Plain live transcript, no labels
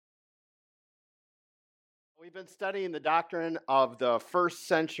We've been studying the doctrine of the first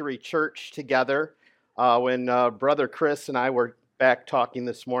century church together. When Brother Chris and I were back talking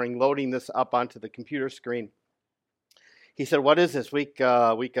this morning, loading this up onto the computer screen, he said, "What is this week?" And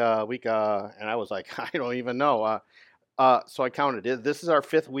I was like, "I don't even know." So I counted it. This is our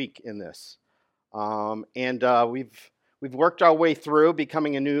fifth week in this, and we've worked our way through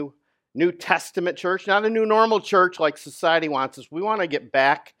becoming a New Testament church, not a new normal church like society wants us. We want to get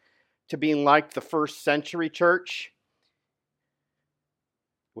back to being like the first century church.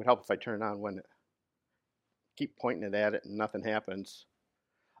 It would help if I turn it on when keep pointing it at it and nothing happens.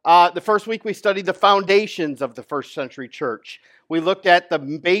 The first week we studied the foundations of the first century church. We looked at the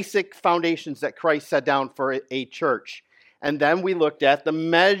basic foundations that Christ set down for a church. And then we looked at the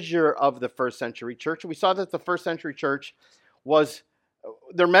measure of the first century church. We saw that the first century church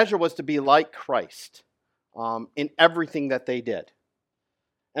their measure was to be like Christ in everything that they did.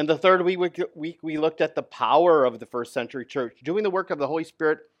 And the third week, we looked at the power of the first century church, doing the work of the Holy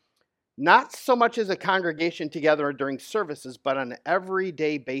Spirit, not so much as a congregation together during services, but on an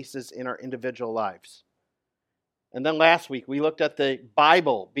everyday basis in our individual lives. And then last week, we looked at the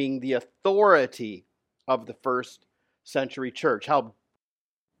Bible being the authority of the first century church, how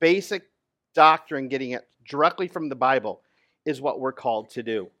basic doctrine, getting it directly from the Bible, is what we're called to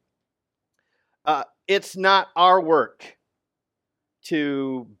do. It's not our work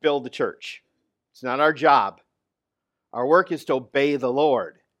to build the church. It's not our job. Our work is to obey the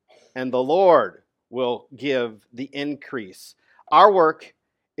Lord, and the Lord will give the increase. Our work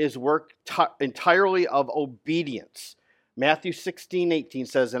is entirely of obedience. Matthew 16:18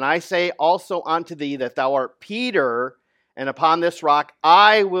 says, "And I say also unto thee that thou art Peter, and upon this rock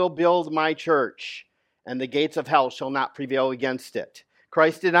I will build my church, and the gates of hell shall not prevail against it."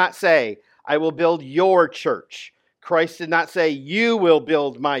 Christ did not say, "I will build your church." Christ did not say, "You will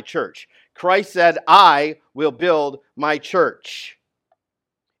build my church." Christ said, "I will build my church."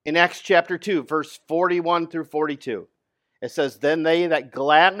 In Acts chapter 2, verse 41 through 42, it says, "Then they that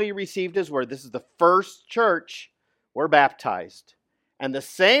gladly received his word," this is the first church, "were baptized. And the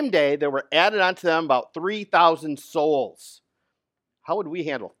same day there were added unto them about 3,000 souls." How would we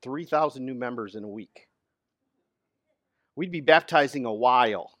handle 3,000 new members in a week? We'd be baptizing a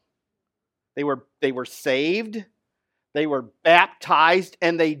while. They were saved. They were baptized,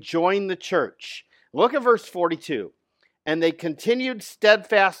 and they joined the church. Look at verse 42. "And they continued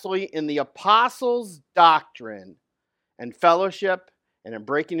steadfastly in the apostles' doctrine and fellowship and in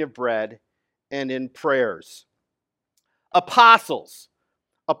breaking of bread and in prayers." Apostles.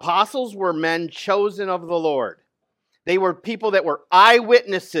 Apostles were men chosen of the Lord. They were people that were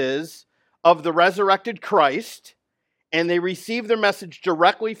eyewitnesses of the resurrected Christ, and they received their message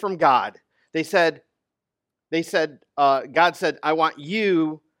directly from God. God said, "I want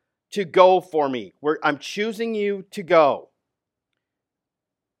you to go for me. I'm choosing you to go."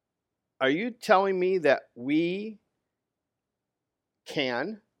 Are you telling me that that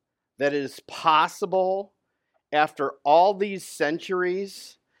it is possible after all these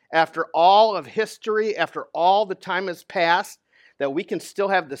centuries, after all of history, after all the time has passed, that we can still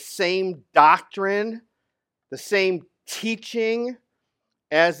have the same doctrine, the same teaching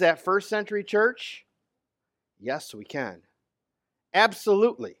as that first century church? Yes, we can.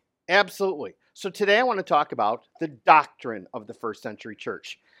 Absolutely. Absolutely. So today I want to talk about the doctrine of the first century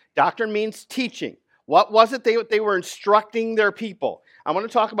church. Doctrine means teaching. What was it they were instructing their people? I want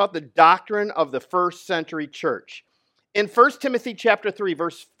to talk about the doctrine of the first century church. In 1 Timothy chapter 3,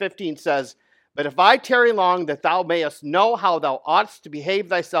 verse 15 says, "But if I tarry long, that thou mayest know how thou oughtest to behave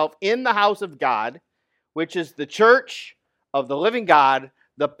thyself in the house of God, which is the church of the living God,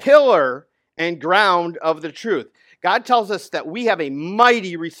 the pillar and ground of the truth." God tells us that we have a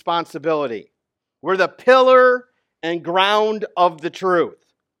mighty responsibility. We're the pillar and ground of the truth.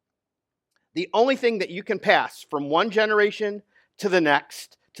 The only thing that you can pass from one generation to the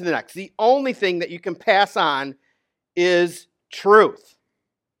next, the only thing that you can pass on is truth.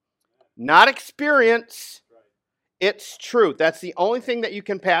 Not experience, it's truth. That's the only thing that you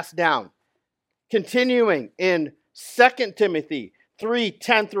can pass down. Continuing in 2 Timothy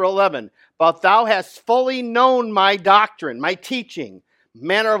 3:10 through 11. "But thou hast fully known my doctrine, my teaching,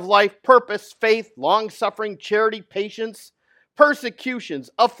 manner of life, purpose, faith, long-suffering, charity, patience, persecutions,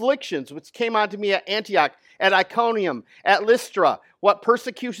 afflictions, which came unto me at Antioch, at Iconium, at Lystra, what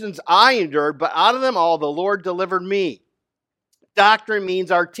persecutions I endured, but out of them all the Lord delivered me." Doctrine means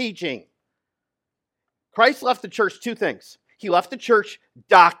our teaching. Christ left the church two things. He left the church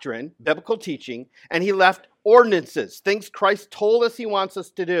doctrine, biblical teaching, and he left ordinances, things Christ told us he wants us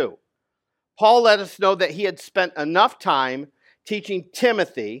to do. Paul let us know that he had spent enough time teaching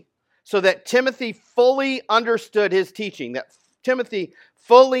Timothy so that Timothy fully understood his teaching, that Timothy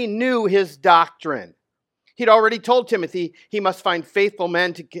fully knew his doctrine. He'd already told Timothy he must find faithful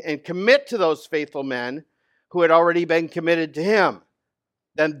men and commit to those faithful men who had already been committed to him.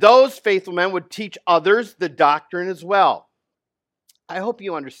 Then those faithful men would teach others the doctrine as well. I hope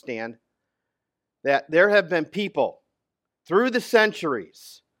you understand that there have been people through the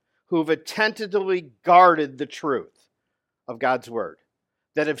centuries who have attentively guarded the truth of God's word,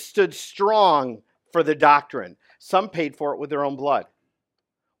 that have stood strong for the doctrine. Some paid for it with their own blood.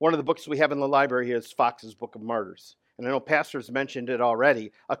 One of the books we have in the library here is Fox's Book of Martyrs. And I know pastors mentioned it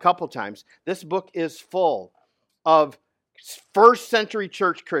already a couple times. This book is full of first century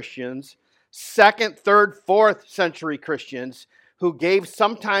church Christians, second, third, fourth century Christians who gave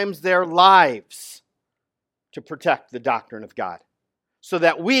sometimes their lives to protect the doctrine of God, so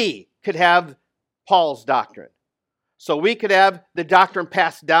that we could have Paul's doctrine, so we could have the doctrine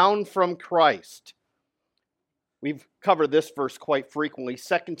passed down from Christ. We've covered this verse quite frequently.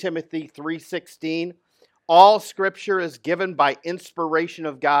 2 Timothy 3:16, all Scripture is given by inspiration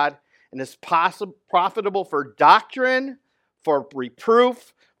of God and is profitable for doctrine, for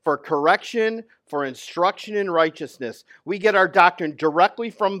reproof, for correction, for instruction in righteousness. We get our doctrine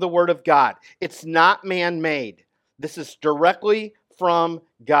directly from the Word of God. It's not man-made. This is directly from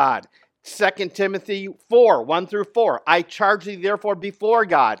God. 2 Timothy 4, 1 through 4. I charge thee therefore before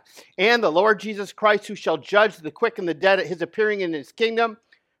God and the Lord Jesus Christ, who shall judge the quick and the dead at his appearing in his kingdom.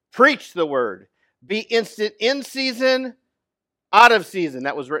 Preach the word. Be instant in season, out of season.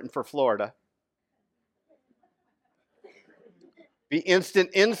 That was written for Florida. Be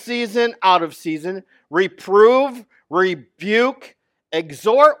instant in season, out of season. Reprove, rebuke,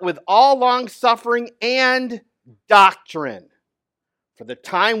 exhort with all long suffering and doctrine. For the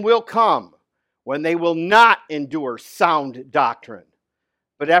time will come when they will not endure sound doctrine,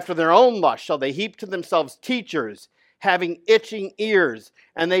 but after their own lust shall they heap to themselves teachers, having itching ears,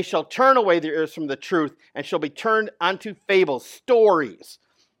 and they shall turn away their ears from the truth, and shall be turned unto fables, stories.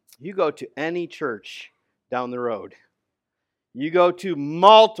 You go to any church down the road. You go to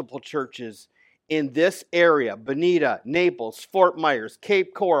multiple churches in this area, Bonita, Naples, Fort Myers,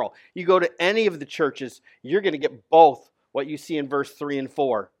 Cape Coral. You go to any of the churches, you're going to get both what you see in verse 3 and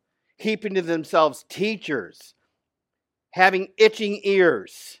 4. Heaping to themselves teachers, having itching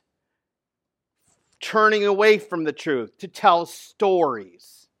ears, turning away from the truth to tell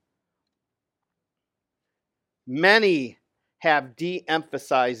stories. Many have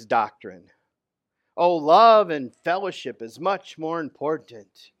de-emphasized doctrine. Oh, love and fellowship is much more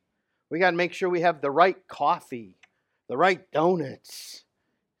important. We got to make sure we have the right coffee, the right donuts.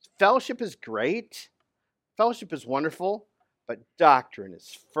 Fellowship is great. Fellowship is wonderful, but doctrine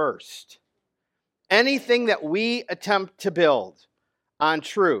is first. Anything that we attempt to build on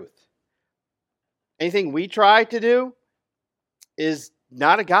truth, anything we try to do is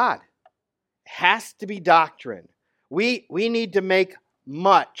not a God. It has to be doctrine. We need to make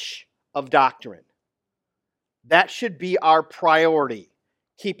much of doctrine. That should be our priority,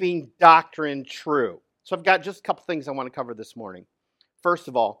 keeping doctrine true. So I've got just a couple things I want to cover this morning. First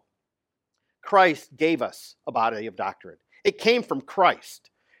of all, Christ gave us a body of doctrine. It came from Christ.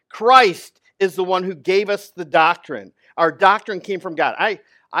 Christ is the one who gave us the doctrine. Our doctrine came from God.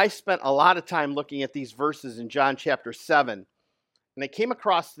 I spent a lot of time looking at these verses in John chapter 7, and I came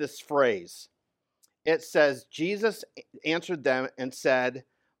across this phrase. It says, Jesus answered them and said,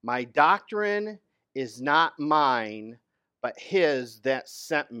 my doctrine is not mine, but his that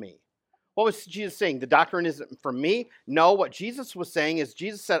sent me. What was Jesus saying? The doctrine isn't from me? No, what Jesus was saying is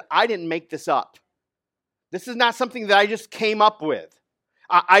Jesus said, I didn't make this up. This is not something that I just came up with.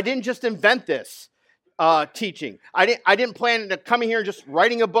 I didn't just invent this teaching. I didn't plan to come here and just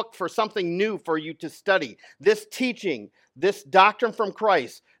writing a book for something new for you to study. This teaching, this doctrine from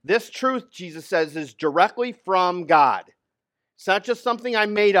Christ, this truth, Jesus says, is directly from God. It's not just something I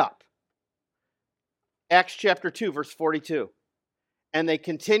made up. Acts chapter 2, verse 42. And they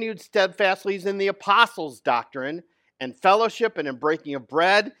continued steadfastly in the apostles' doctrine and fellowship and in breaking of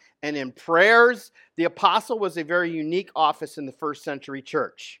bread and in prayers. The apostle was a very unique office in the first century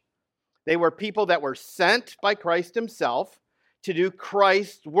church. They were people that were sent by Christ himself to do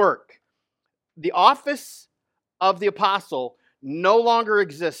Christ's work. The office of the apostle no longer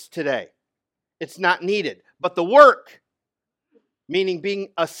exists today. It's not needed. But the work, meaning being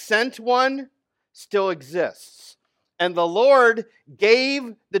a sent one, still exists. And the Lord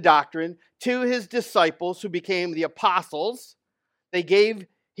gave the doctrine to his disciples who became the apostles. He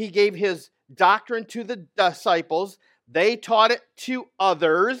gave his doctrine to the disciples. They taught it to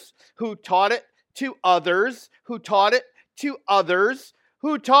others, who taught it to others, who taught it to others,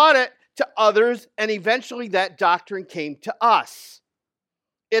 who taught it to others, and eventually that doctrine came to us.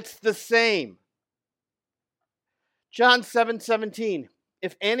 It's the same. John 7:17.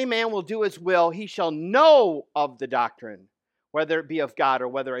 If any man will do his will, he shall know of the doctrine, whether it be of God or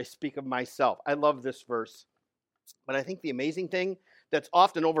whether I speak of myself. I love this verse. But I think the amazing thing that's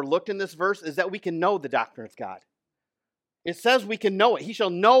often overlooked in this verse is that we can know the doctrine of God. It says we can know it. He shall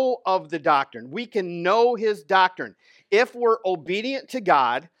know of the doctrine. We can know his doctrine. If we're obedient to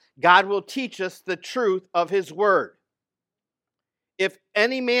God, God will teach us the truth of his word. If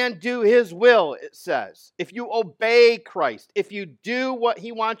any man do his will, it says, if you obey Christ, if you do what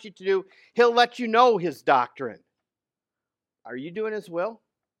he wants you to do, he'll let you know his doctrine. Are you doing his will?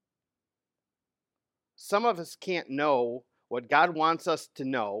 Some of us can't know what God wants us to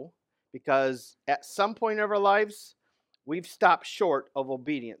know because at some point of our lives, we've stopped short of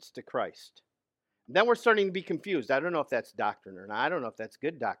obedience to Christ. Then we're starting to be confused. I don't know if that's doctrine or not. I don't know if that's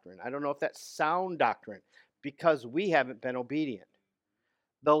good doctrine. I don't know if that's sound doctrine because we haven't been obedient.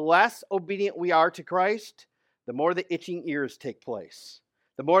 The less obedient we are to Christ, the more the itching ears take place.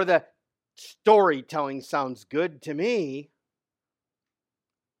 The more the storytelling sounds good to me.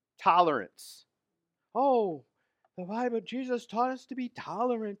 Tolerance. Oh, the Bible, Jesus taught us to be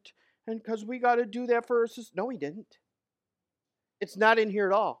tolerant, and because we got to do that for us. No, he didn't. It's not in here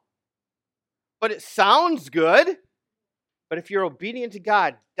at all. But it sounds good. But if you're obedient to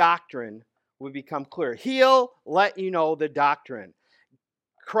God, doctrine will become clear. He'll let you know the doctrine.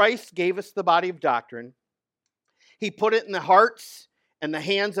 Christ gave us the body of doctrine. He put it in the hearts and the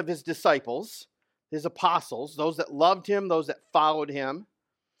hands of his disciples, his apostles, those that loved him, those that followed him.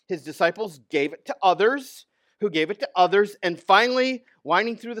 His disciples gave it to others, who gave it to others, and finally,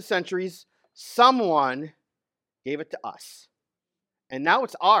 winding through the centuries, someone gave it to us. And now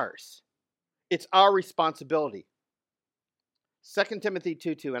it's ours. It's our responsibility. 2 Timothy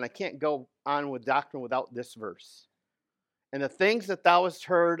 2:2, and I can't go on with doctrine without this verse. And the things that thou hast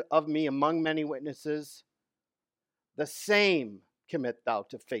heard of me among many witnesses, the same commit thou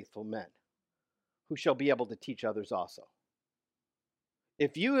to faithful men, who shall be able to teach others also.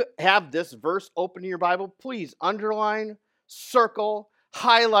 If you have this verse open in your Bible, please underline, circle,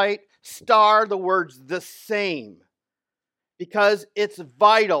 highlight, star the words the same. Because it's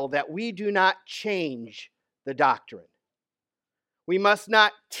vital that we do not change the doctrine. We must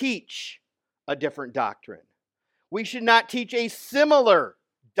not teach a different doctrine. We should not teach a similar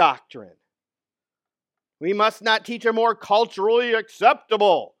doctrine. We must not teach a more culturally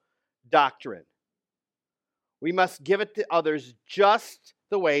acceptable doctrine. We must give it to others just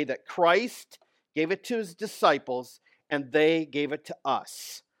the way that Christ gave it to his disciples and they gave it to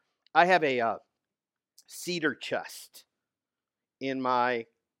us. I have a cedar chest in my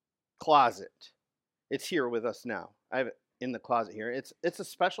closet. It's here with us now. I have it in the closet here. It's a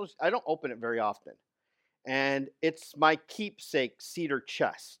special, I don't open it very often. And it's my keepsake cedar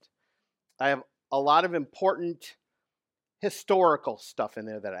chest. I have a lot of important historical stuff in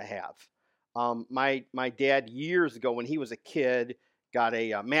there that I have. My dad, years ago when he was a kid, got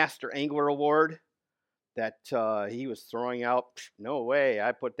a Master Angler Award that he was throwing out. No way,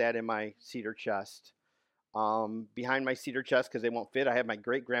 I put that in my cedar chest. Behind my cedar chest, because they won't fit, I have my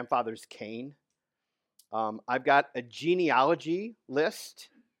great-grandfather's cane. I've got a genealogy list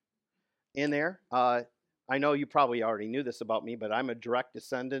in there. I know you probably already knew this about me, but I'm a direct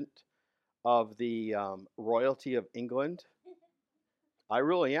descendant of the royalty of England. I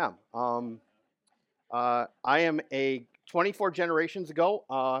really am. I am a 24 generations ago.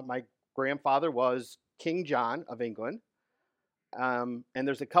 My grandfather was King John of England. And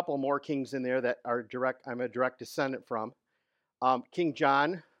there's a couple more kings in there that are direct. I'm a direct descendant from. King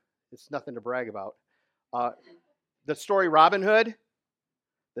John, it's nothing to brag about. The story Robin Hood,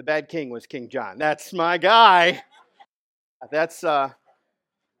 the bad king was King John. That's my guy. That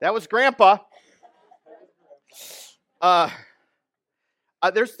was Grandpa.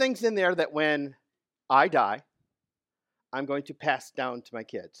 There's things in there that when I die, I'm going to pass down to my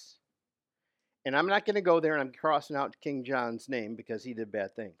kids. And I'm not going to go there and I'm crossing out King John's name because he did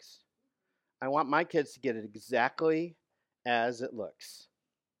bad things. I want my kids to get it exactly as it looks.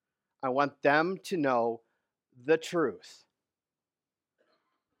 I want them to know the truth.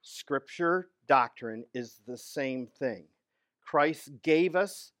 Scripture doctrine is the same thing. Christ gave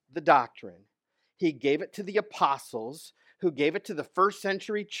us the doctrine. He gave it to the apostles, who gave it to the first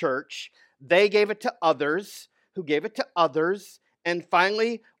century church. They gave it to others, who gave it to others. And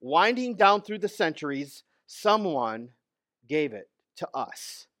finally, winding down through the centuries, someone gave it to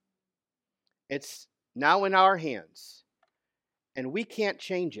us. It's now in our hands, and we can't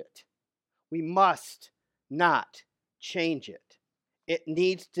change it. We must not change it. It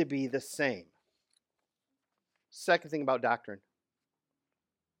needs to be the same. Second thing about doctrine.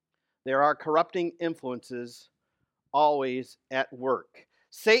 There are corrupting influences always at work.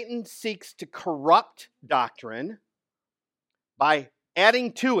 Satan seeks to corrupt doctrine by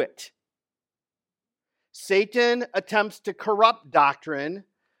adding to it. Satan attempts to corrupt doctrine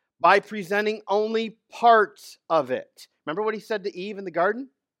by presenting only parts of it. Remember what he said to Eve in the garden?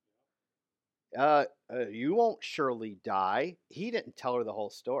 You won't surely die. He didn't tell her the whole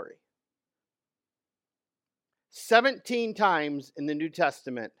story. 17 times in the New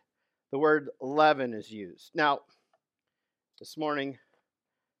Testament, the word leaven is used. Now, this morning,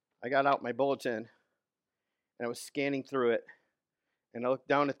 I got out my bulletin, and I was scanning through it, and I looked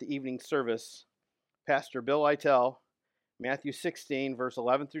down at the evening service. Pastor Bill Lytle, Matthew 16, verse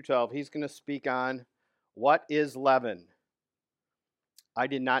 11 through 12, he's going to speak on what is leaven. I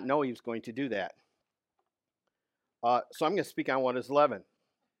did not know he was going to do that. So I'm going to speak on what is leaven.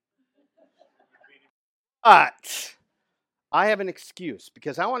 But I have an excuse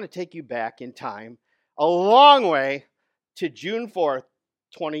because I want to take you back in time a long way to June 4th,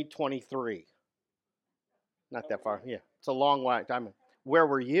 2023. Not that far. Yeah, it's a long way. Where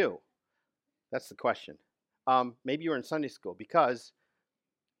were you? That's the question. Maybe you were in Sunday school because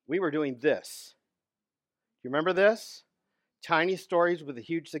we were doing this. You remember this? Tiny stories with a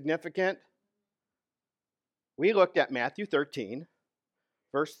huge significance. We looked at Matthew 13,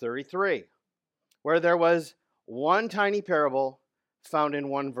 verse 33, where there was one tiny parable found in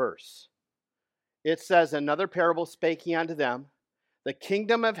one verse. It says, another parable spake he unto them, the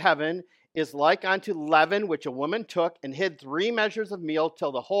kingdom of heaven is like unto leaven, which a woman took and hid 3 measures of meal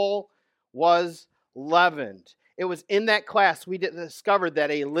till the whole was leavened. It was in that class we discovered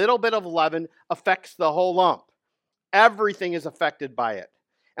that a little bit of leaven affects the whole lump. Everything is affected by it.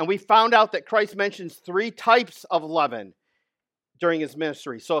 And we found out that Christ mentions 3 types of leaven during his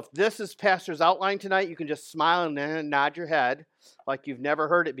ministry. So if this is Pastor's outline tonight, you can just smile and nod your head like you've never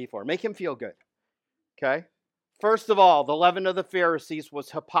heard it before. Make him feel good. Okay? First of all, the leaven of the Pharisees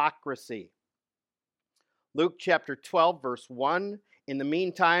was hypocrisy. Luke chapter 12, verse 1. In the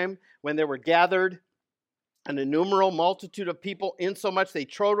meantime, when there were gathered an innumerable multitude of people, insomuch they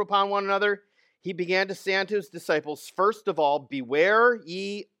trode upon one another, he began to say unto his disciples, first of all, beware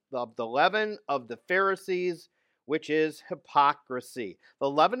ye of the leaven of the Pharisees, which is hypocrisy. The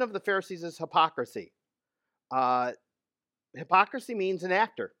leaven of the Pharisees is hypocrisy. Hypocrisy means an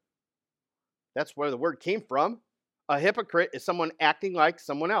actor. That's where the word came from. A hypocrite is someone acting like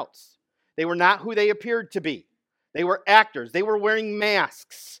someone else. They were not who they appeared to be. They were actors. They were wearing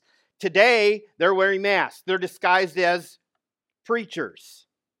masks. Today, they're wearing masks. They're disguised as preachers.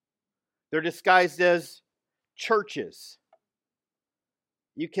 They're disguised as churches.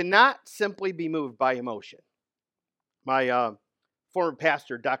 You cannot simply be moved by emotion. My former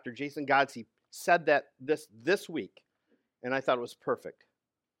pastor, Dr. Jason Godsey, said that this week, and I thought it was perfect.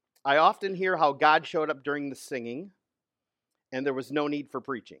 I often hear how God showed up during the singing, and there was no need for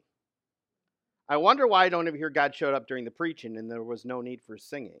preaching. I wonder why I don't ever hear God showed up during the preaching, and there was no need for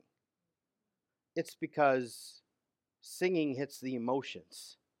singing. It's because singing hits the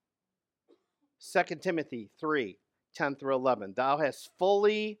emotions. 2 Timothy 3, 10 through 11. Thou hast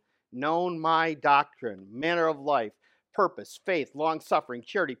fully known my doctrine, manner of life, purpose, faith, long-suffering,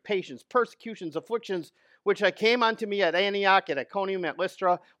 charity, patience, persecutions, afflictions, which I came unto me at Antioch, at Iconium, at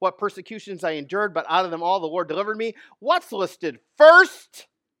Lystra, what persecutions I endured, but out of them all the Lord delivered me. What's listed first?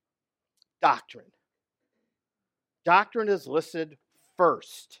 Doctrine. Doctrine is listed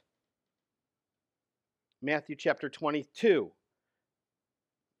first. Matthew chapter 22.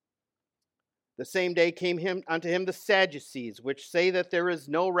 The same day came unto him the Sadducees, which say that there is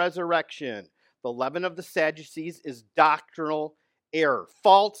no resurrection. The leaven of the Sadducees is doctrinal error,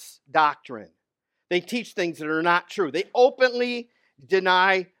 false doctrine. They teach things that are not true. They openly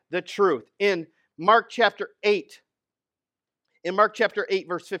deny the truth. In Mark chapter 8,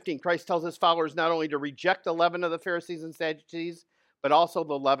 verse 15, Christ tells his followers not only to reject the leaven of the Pharisees and Sadducees, but also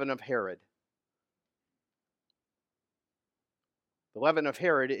the leaven of Herod. The leaven of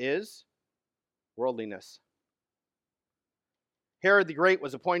Herod is worldliness. Herod the Great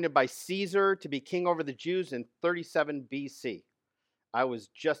was appointed by Caesar to be king over the Jews in 37 BC. I was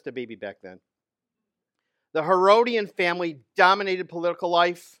just a baby back then. The Herodian family dominated political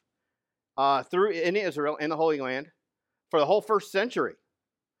life in Israel and the Holy Land for the whole first century.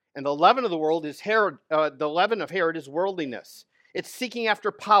 And the leaven of the world is Herod. The leaven of Herod is worldliness. It's seeking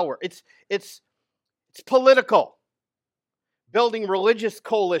after power. It's political. Building religious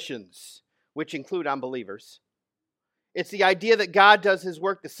coalitions, which include unbelievers. It's the idea that God does his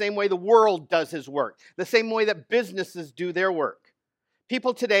work the same way the world does his work, the same way that businesses do their work.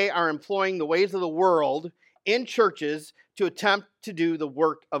 People today are employing the ways of the world in churches to attempt to do the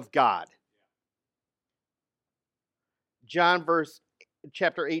work of God. Chapter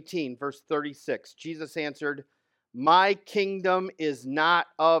 18, verse 36. Jesus answered, "My kingdom is not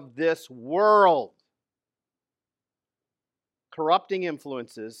of this world." Corrupting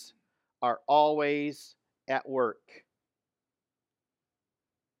influences are always at work.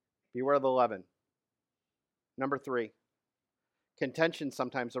 Beware of the leaven. Number 3, contention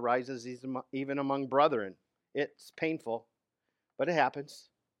sometimes arises even among brethren. It's painful, but it happens.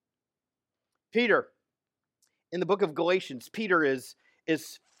 Peter, in the book of Galatians, Peter is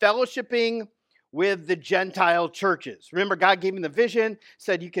fellowshipping with the Gentile churches. Remember, God gave him the vision,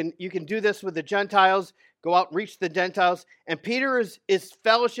 said you can do this with the Gentiles, go out and reach the Gentiles. And Peter is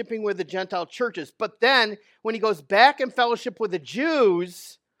fellowshipping with the Gentile churches. But then, when he goes back and fellowship with the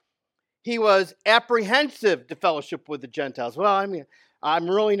Jews, he was apprehensive to fellowship with the Gentiles. Well, I'm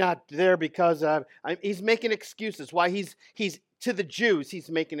really not there because he's making excuses. Why he's to the Jews,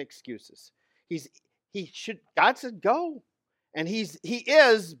 he's making excuses. God said go, and he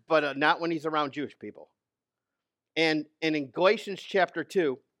is, but not when he's around Jewish people. And in Galatians chapter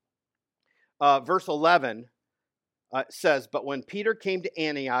 2, verse 11 says, "But when Peter came to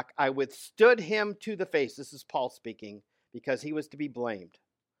Antioch, I withstood him to the face." This is Paul speaking, because he was to be blamed.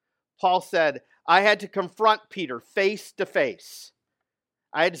 Paul said, "I had to confront Peter face to face.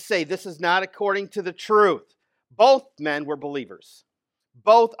 I had to say, this is not according to the truth." Both men were believers,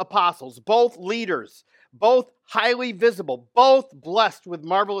 both apostles, both leaders, both highly visible, both blessed with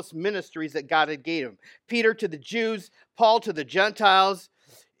marvelous ministries that God had gave them. Peter to the Jews, Paul to the Gentiles,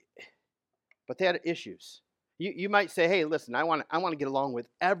 but they had issues. You might say, "Hey, listen, I want to get along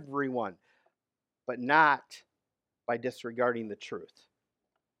with everyone," but not by disregarding the truth.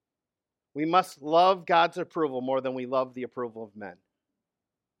 We must love God's approval more than we love the approval of men.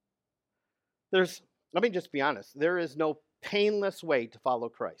 Let me just be honest, there is no painless way to follow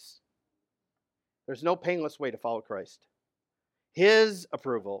Christ. There's no painless way to follow Christ. His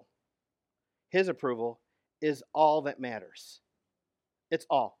approval is all that matters. It's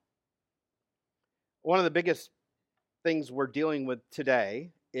all. One of the biggest things we're dealing with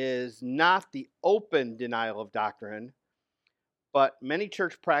today is not the open denial of doctrine, but many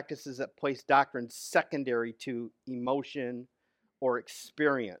church practices that place doctrine secondary to emotion or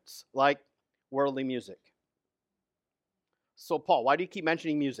experience, like worldly music. So, Paul, why do you keep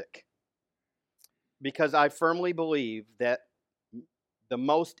mentioning music? Because I firmly believe that the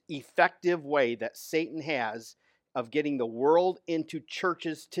most effective way that Satan has of getting the world into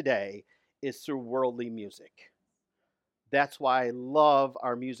churches today is through worldly music. That's why I love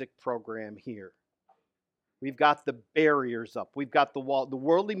our music program here. We've got the barriers up. We've got the wall. The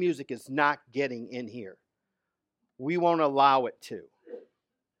worldly music is not getting in here. We won't allow it to.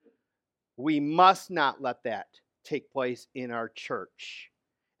 We must not let that take place in our church.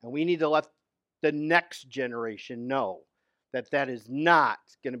 And we need to let the next generation know that that is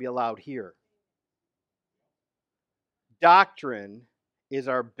not going to be allowed here. Doctrine is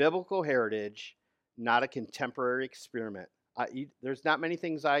our biblical heritage, not a contemporary experiment. There's not many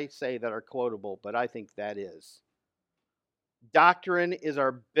things I say that are quotable, but I think that is. Doctrine is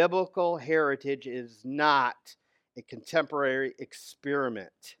our biblical heritage, it is not a contemporary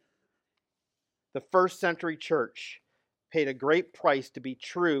experiment. The first century church paid a great price to be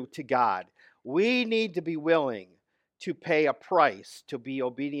true to God. We need to be willing to pay a price to be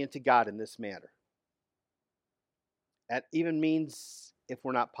obedient to God in this matter. That even means if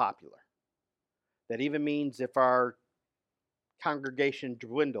we're not popular. That even means if our congregation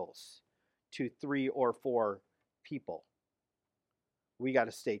dwindles to 3 or 4 people. We got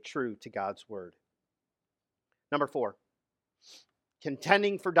to stay true to God's word. Number 4,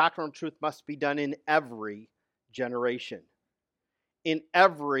 contending for doctrinal truth must be done in every generation. In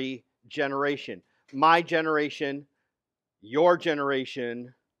every generation. My generation, your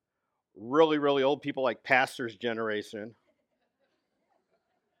generation, really, really old people like pastor's generation.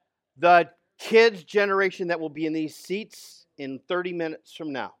 The kids' generation that will be in these seats in 30 minutes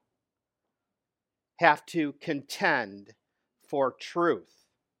from now have to contend for truth,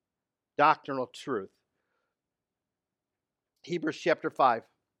 doctrinal truth. Hebrews chapter 5,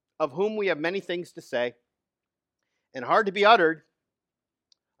 of whom we have many things to say, and hard to be uttered.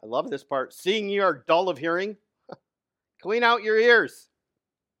 I love this part. Seeing ye are dull of hearing, clean out your ears.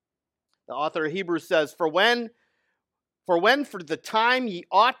 The author of Hebrews says, For when for the time ye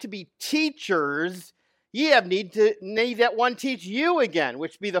ought to be teachers, Ye have need that one teach you again,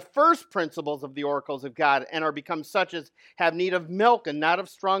 which be the first principles of the oracles of God, and are become such as have need of milk and not of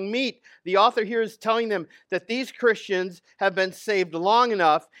strong meat. The author here is telling them that these Christians have been saved long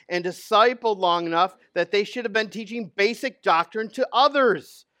enough and discipled long enough that they should have been teaching basic doctrine to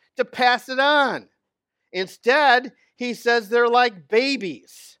others to pass it on. Instead, he says they're like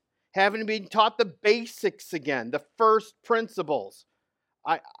babies, having been taught the basics again, the first principles.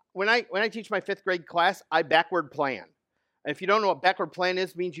 When I teach my 5th grade class, I backward plan. If you don't know what backward plan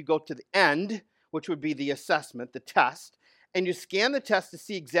is, it means you go to the end, which would be the assessment, the test, and you scan the test to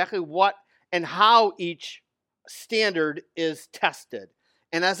see exactly what and how each standard is tested.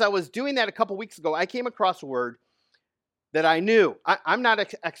 And as I was doing that a couple weeks ago, I came across a word that I knew. I'm not an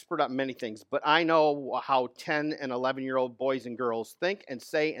expert on many things, but I know how 10 and 11-year-old boys and girls think and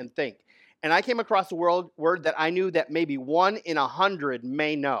say and think. And I came across a word that I knew that maybe 1 in 100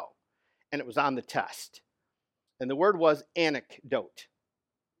 may know. And it was on the test. And the word was anecdote.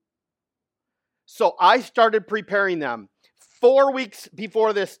 So I started preparing them 4 weeks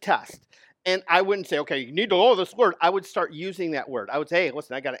before this test. And I wouldn't say, okay, you need to know this word. I would start using that word. I would say, hey,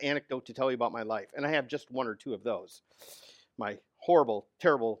 listen, I got an anecdote to tell you about my life. And I have just 1 or 2 of those. My horrible,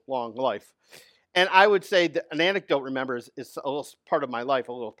 terrible, long life. And I would say that an anecdote, remember, is a little part of my life,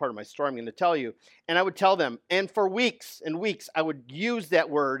 a little part of my story I'm going to tell you. And I would tell them, and for weeks and weeks, I would use that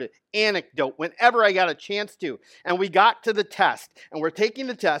word, anecdote, whenever I got a chance to. And we got to the test, and we're taking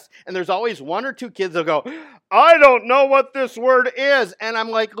the test, and there's always 1 or 2 kids that go, I don't know what this word is. And I'm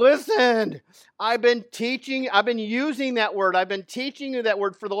like, listen, I've been using that word. I've been teaching you that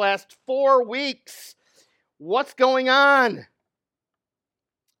word for the last 4 weeks. What's going on?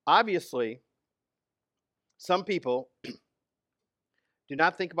 Obviously, some people do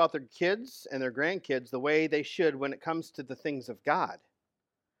not think about their kids and their grandkids the way they should when it comes to the things of God.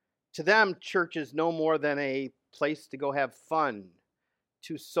 To them, church is no more than a place to go have fun,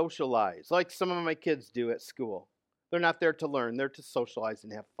 to socialize, like some of my kids do at school. They're not there to learn, they're to socialize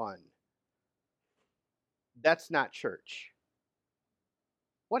and have fun. That's not church.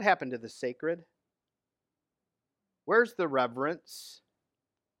 What happened to the sacred? Where's the reverence?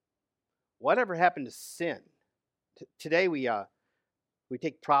 Whatever happened to sin? Today we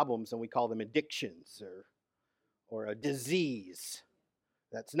take problems and we call them addictions or a disease.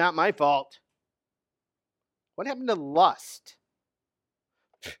 That's not my fault. What happened to lust?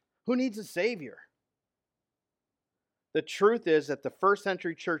 Who needs a savior? The truth is that the first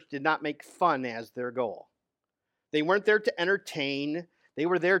century church did not make fun as their goal. They weren't there to entertain. They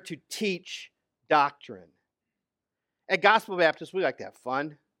were there to teach doctrine. At Gospel Baptist, we like to have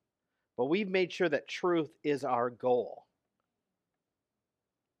fun. But we've made sure that truth is our goal.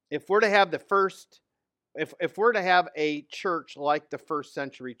 If we're to have if we're to have a church like the first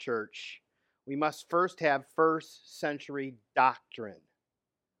century church, we must first have first century doctrine.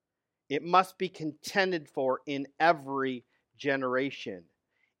 It must be contended for in every generation.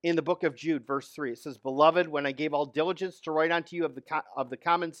 In the book of Jude, verse 3, it says, Beloved, when I gave all diligence to write unto you of the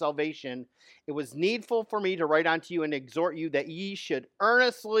common salvation, it was needful for me to write unto you and exhort you that ye should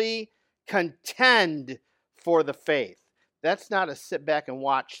earnestly contend for the faith. That's not a sit back and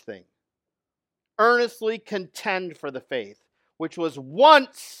watch thing. Earnestly contend for the faith, which was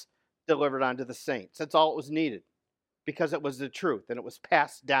once delivered unto the saints. That's all it was needed, because it was the truth and it was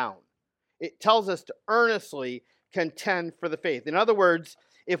passed down. It tells us to earnestly contend for the faith. In other words,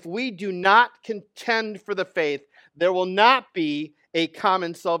 if we do not contend for the faith, there will not be a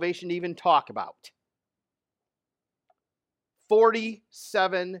common salvation to even talk about.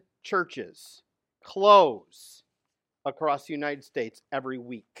 47 churches close across the United States every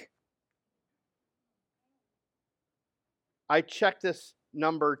week. I checked this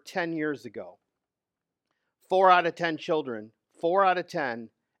number 10 years ago. 4 out of 10 children, 4 out of 10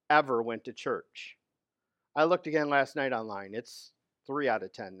 ever went to church. I looked again last night online. It's 3 out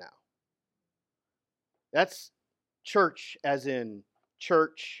of 10 now. That's church as in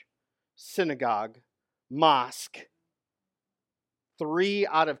church, synagogue, mosque. 3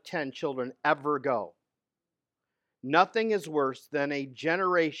 out of 10 children ever go. Nothing is worse than a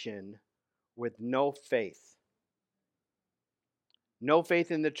generation with no faith. No faith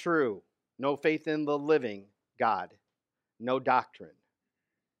in the true. No faith in the living God. No doctrine.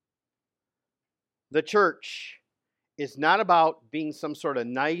 The church is not about being some sort of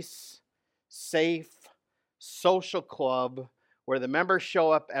nice, safe, social club where the members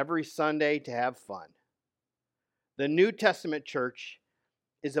show up every Sunday to have fun. The New Testament church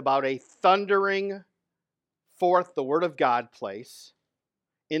is about a thundering forth the Word of God place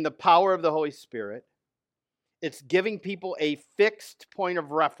in the power of the Holy Spirit. It's giving people a fixed point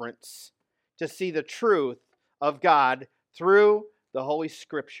of reference to see the truth of God through the Holy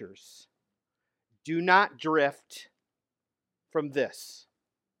Scriptures. Do not drift from this.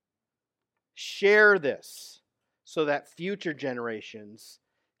 Share this so that future generations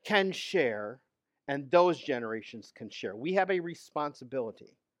can share and those generations can share. We have a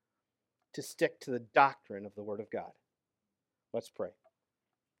responsibility to stick to the doctrine of the Word of God. Let's pray.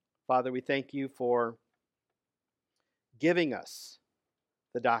 Father, we thank you for giving us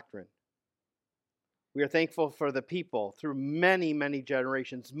the doctrine. We are thankful for the people through many, many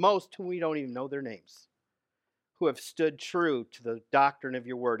generations, most whom we don't even know their names, who have stood true to the doctrine of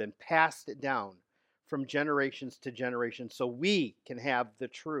your word and passed it down from generations to generations so we can have the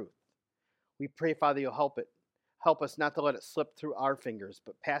truth. We pray, Father, you'll help us not to let it slip through our fingers,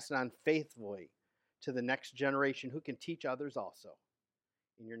 but pass it on faithfully to the next generation who can teach others also.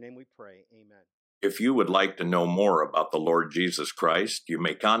 In your name we pray, amen. If you would like to know more about the Lord Jesus Christ, you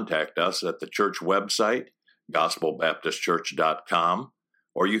may contact us at the church website, gospelbaptistchurch.com,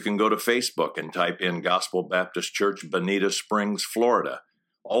 or you can go to Facebook and type in Gospel Baptist Church, Bonita Springs, Florida.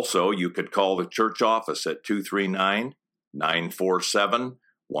 Also, you could call the church office at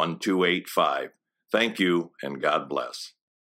 239-947-1285. Thank you, and God bless.